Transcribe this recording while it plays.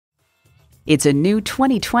It's a new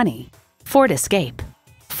 2020 Ford Escape.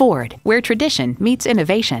 Ford, where tradition meets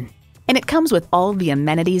innovation. And it comes with all the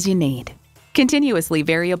amenities you need. Continuously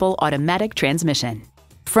variable automatic transmission.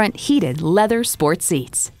 Front heated leather sport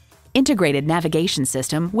seats. Integrated navigation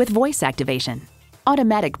system with voice activation.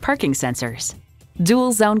 Automatic parking sensors.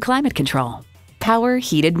 Dual zone climate control. Power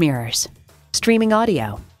heated mirrors. Streaming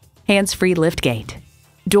audio. Hands-free liftgate.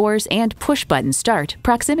 Doors and push-button start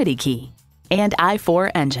proximity key. And i4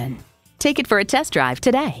 engine. Take it for a test drive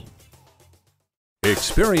today.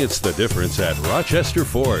 Experience the difference at Rochester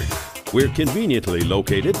Ford. We're conveniently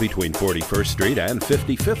located between 41st Street and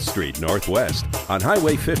 55th Street Northwest on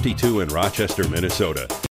Highway 52 in Rochester, Minnesota.